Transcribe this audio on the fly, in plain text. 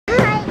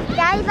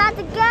guys about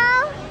to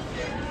go.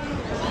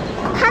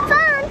 Have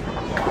fun.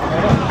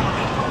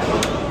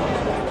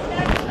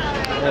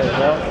 There you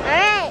go.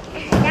 Alright,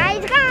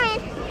 guys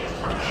going.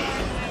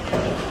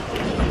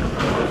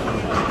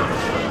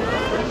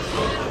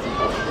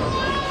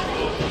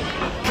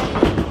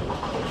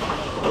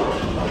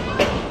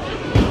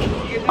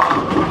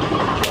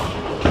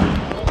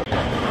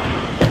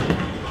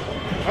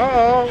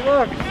 Uh-oh,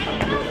 look.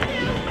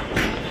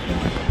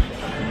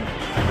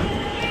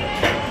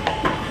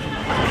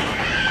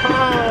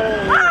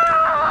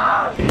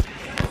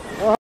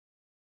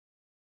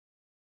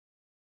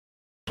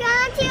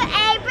 Come to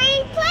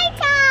Abris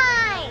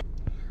PlayTime.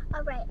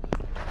 Alright,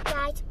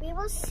 guys, we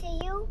will see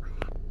you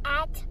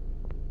at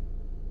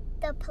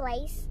the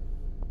place.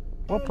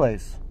 What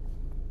place?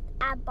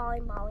 At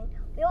bowling.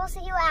 We will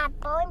see you at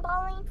bowling.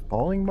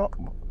 Bowling?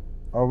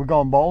 Are we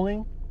going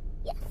bowling?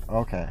 Yes.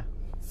 Okay.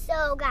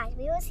 So, guys,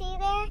 we will see you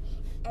there,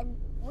 and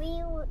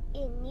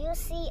you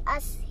see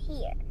us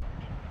here.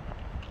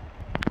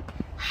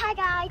 Hi,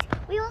 guys.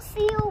 We will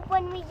see you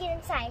when we get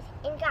inside.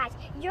 And, guys,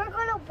 you're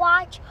gonna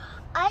watch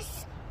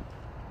us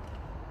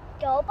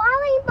go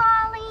bowling.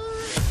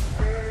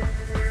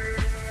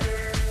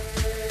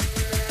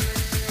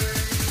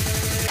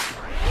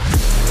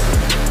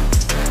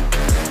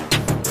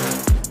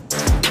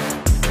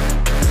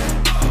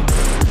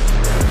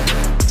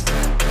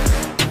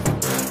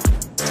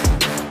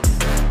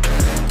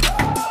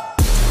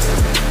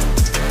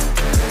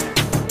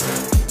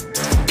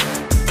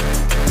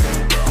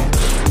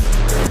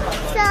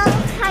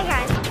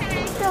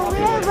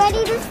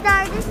 Ready to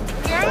start this.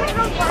 Now you're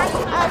gonna watch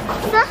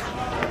us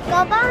go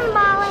bowling.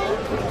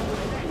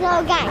 So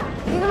guys,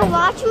 you're gonna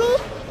watch me,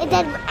 and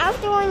then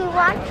after when you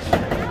watch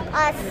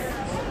us,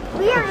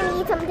 we are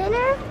gonna eat some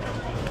dinner.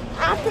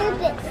 After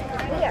this,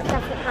 we are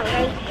definitely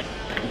hungry.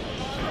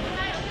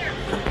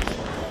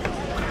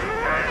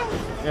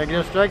 You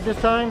gonna strike this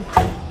time?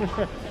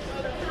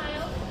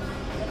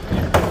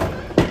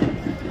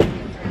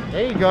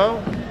 There you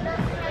go.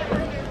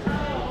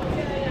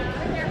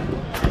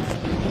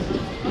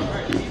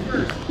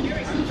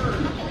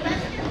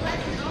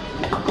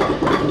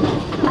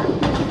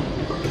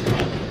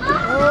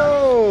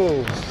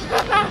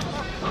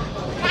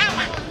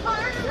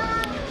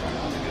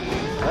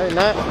 Hey,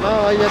 now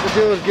all you have to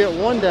do is get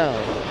one down.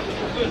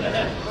 Here's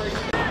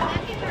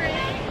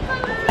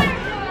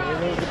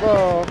the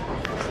ball.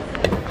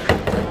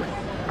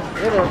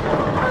 Hit her.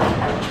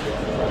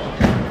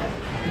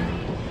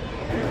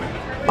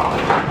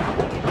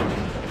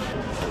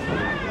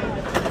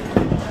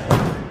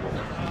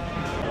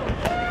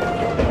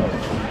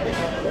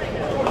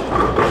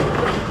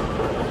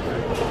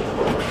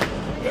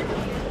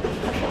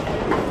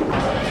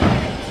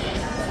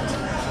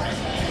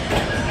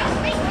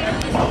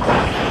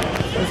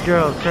 This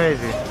girl's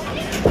crazy.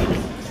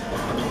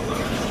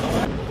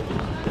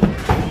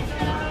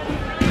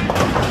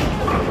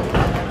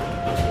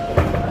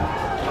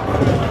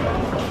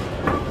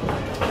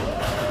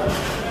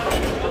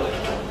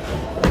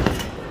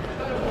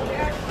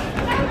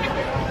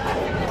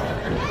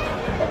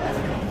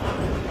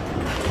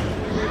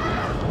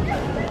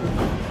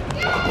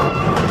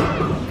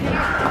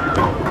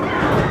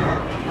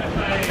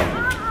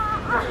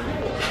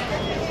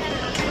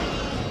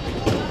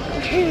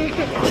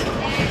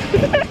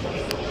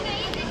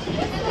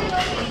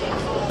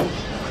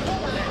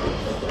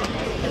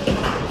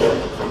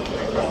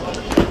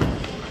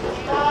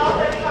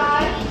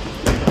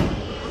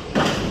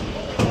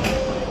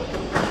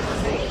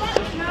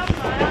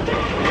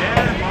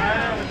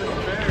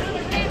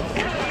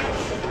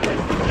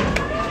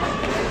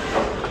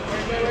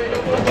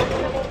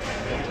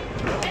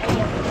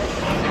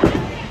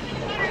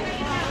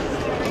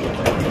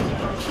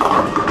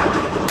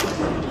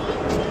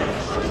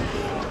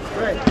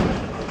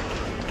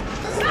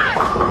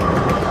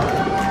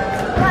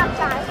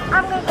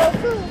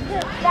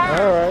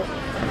 Alright.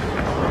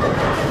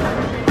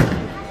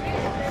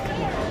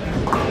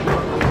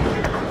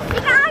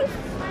 Hey guys!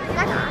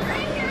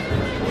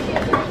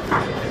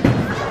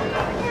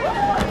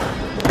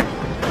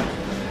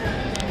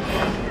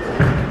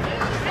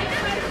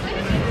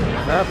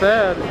 Not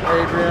bad,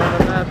 Adriana,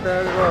 not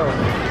bad at all.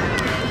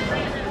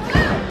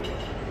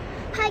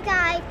 Hi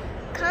guys,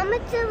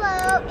 comment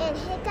below and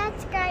hit that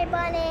subscribe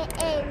button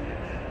and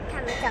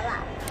comment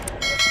below.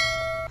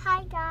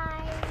 Hi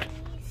guys.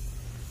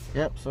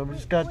 Yep, so we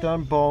just got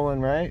done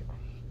bowling, right?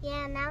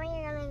 Yeah, now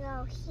we're gonna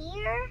go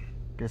here.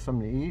 Get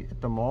something to eat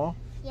at the mall.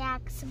 Yeah,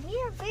 because we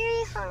are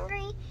very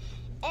hungry.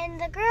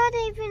 And the girl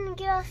didn't even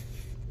give us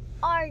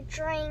our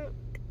drink,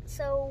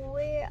 so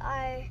we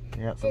are...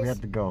 Yeah, so we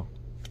have to go.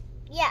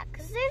 Yeah,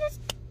 because they're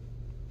just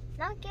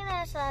not giving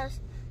us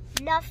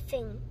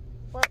nothing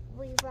what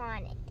we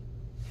wanted.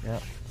 Yeah.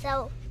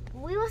 So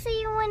we will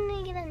see you when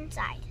we get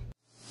inside.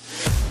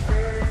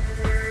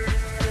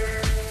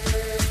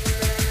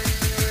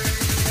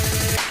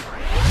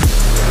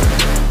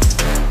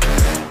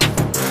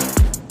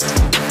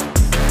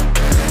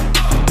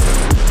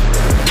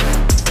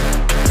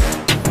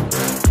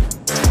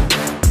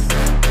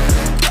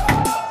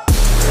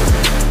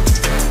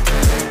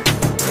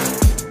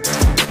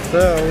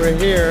 So we're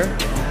here.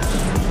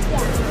 Yeah,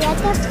 we at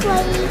the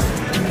place.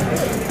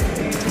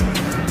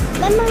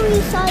 Remember we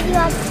saw you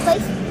at the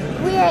place?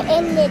 We're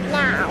in it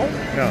now.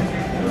 No.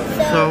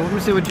 So let me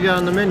see what you got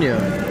on the menu.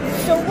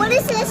 So what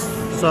is this?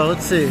 So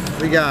let's see.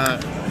 We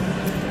got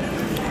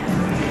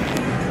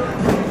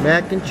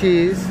mac and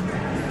cheese,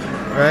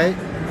 right?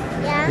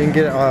 Yeah. You can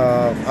get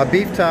a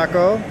beef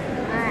taco,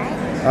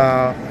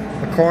 Alright.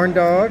 a corn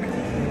dog,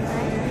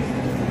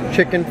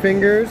 chicken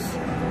fingers,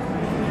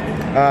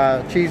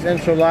 cheese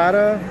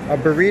enchilada, a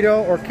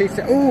burrito, or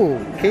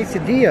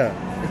quesadilla.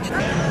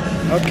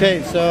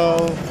 Okay,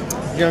 so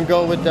you're gonna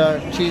go with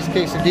the cheese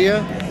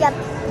quesadilla? Yep,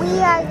 we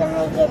are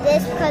gonna get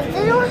this because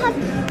they don't have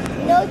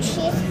no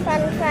cheese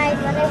french fries,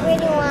 but I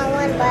really want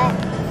one, but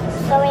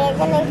so we're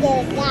gonna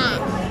get that.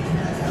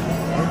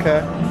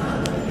 Okay.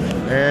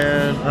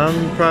 And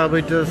I'm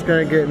probably just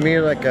gonna get me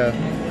like a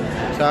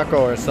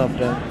taco or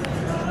something,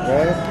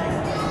 right?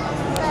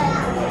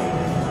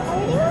 I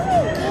really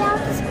want to get out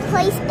this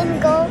place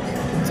and go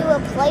to a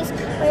place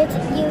where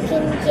you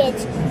can get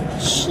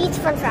cheese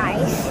french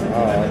fries.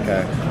 Oh,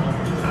 okay.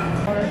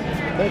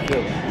 Thank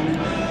you.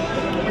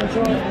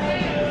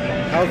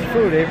 How's the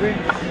food, Avery?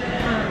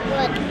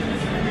 Good.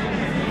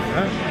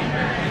 Huh?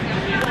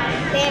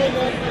 Very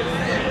good.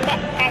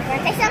 Guys, want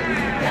to take some?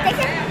 Take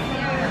some?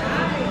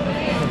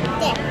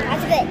 There,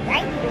 that's good,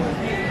 right?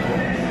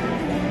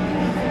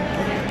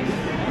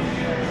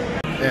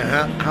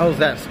 Yeah, how's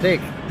that steak?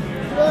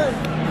 Good.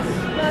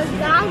 The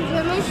dog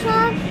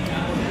delicious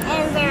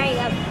and very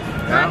good.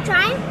 Yeah. Want to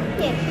try?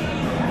 Here.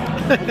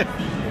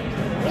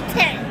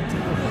 Return.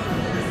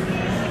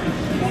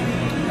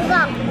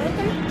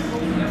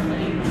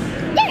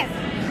 There.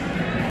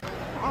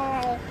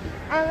 Alright.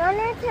 I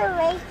wanted to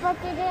race, but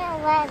they didn't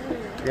let me.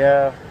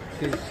 Yeah,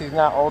 she's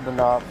not old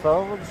enough,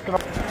 so we're just gonna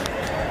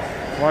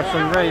watch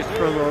them race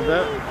for a little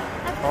bit.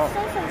 I have to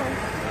say something.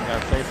 You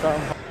gotta say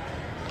something?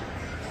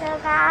 So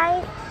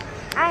guys,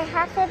 I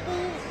have to be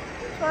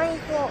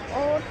 24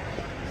 old.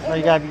 No,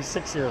 you gotta be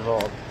 6 years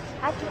old.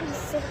 I have to be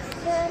 6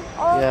 years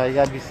old. Yeah, you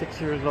gotta be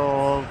 6 years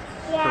old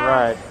to Yeah.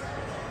 ride.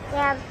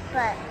 Yeah,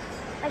 but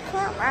I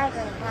can't ride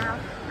right now.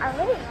 I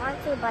really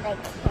want to, but I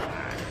can't.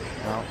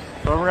 No.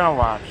 So we're gonna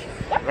watch,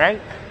 Yep.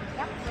 right?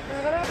 Yep.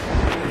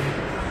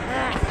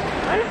 Alright.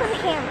 I'm gonna put the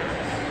camera.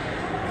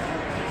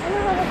 I'm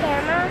gonna put the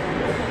camera.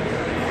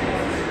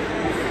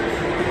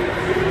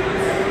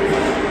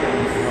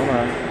 Hold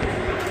on.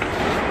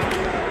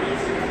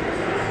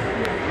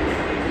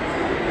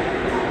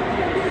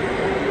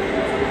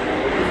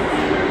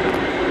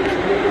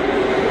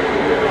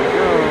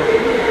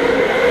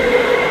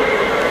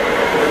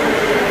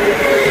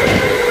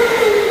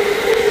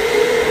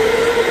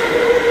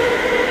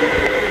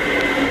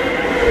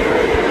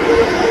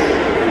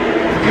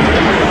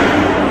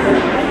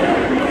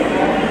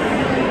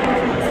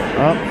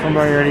 Oh,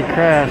 somebody already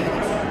crashed.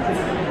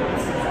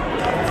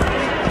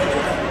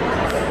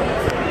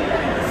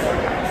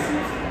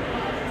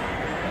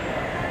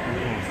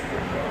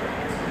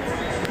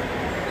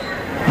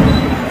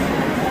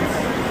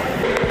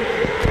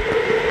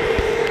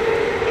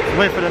 Let's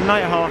wait for the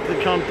Nighthawk to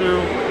come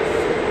through.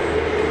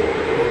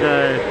 This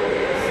guy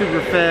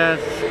super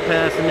fast,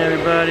 passing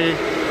everybody. Oh,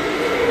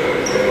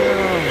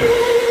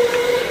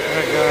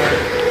 that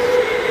guy.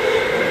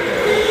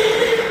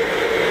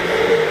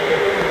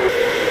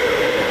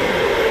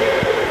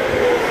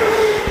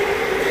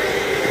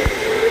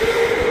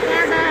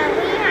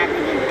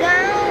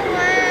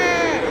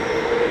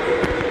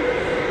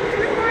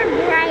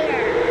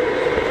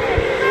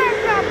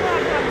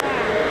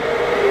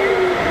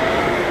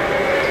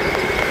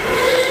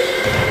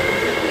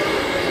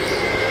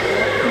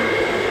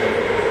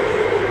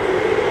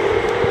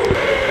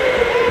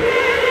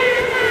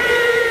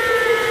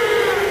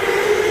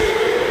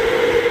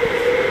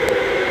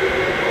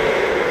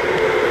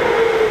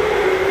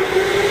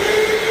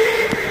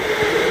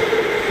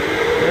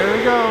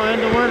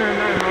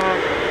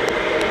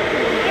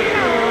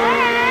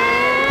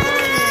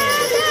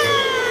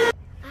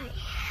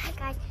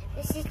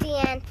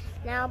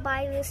 Now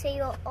bye, we'll see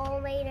you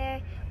all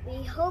later.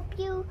 We hope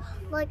you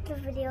like the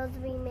videos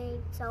we made.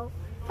 So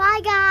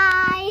bye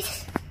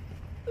guys.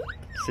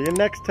 See you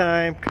next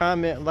time.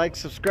 Comment, like,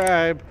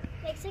 subscribe.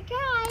 Like,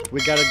 subscribe.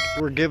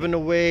 We're giving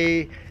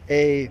away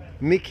a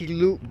Mickey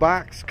loot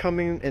box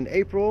coming in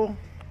April.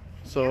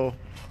 So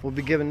we'll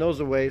be giving those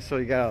away. So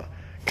you gotta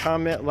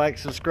comment, like,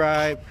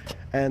 subscribe,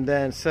 and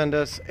then send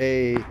us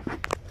a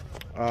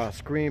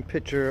screen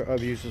picture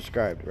of you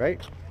subscribed,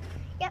 right?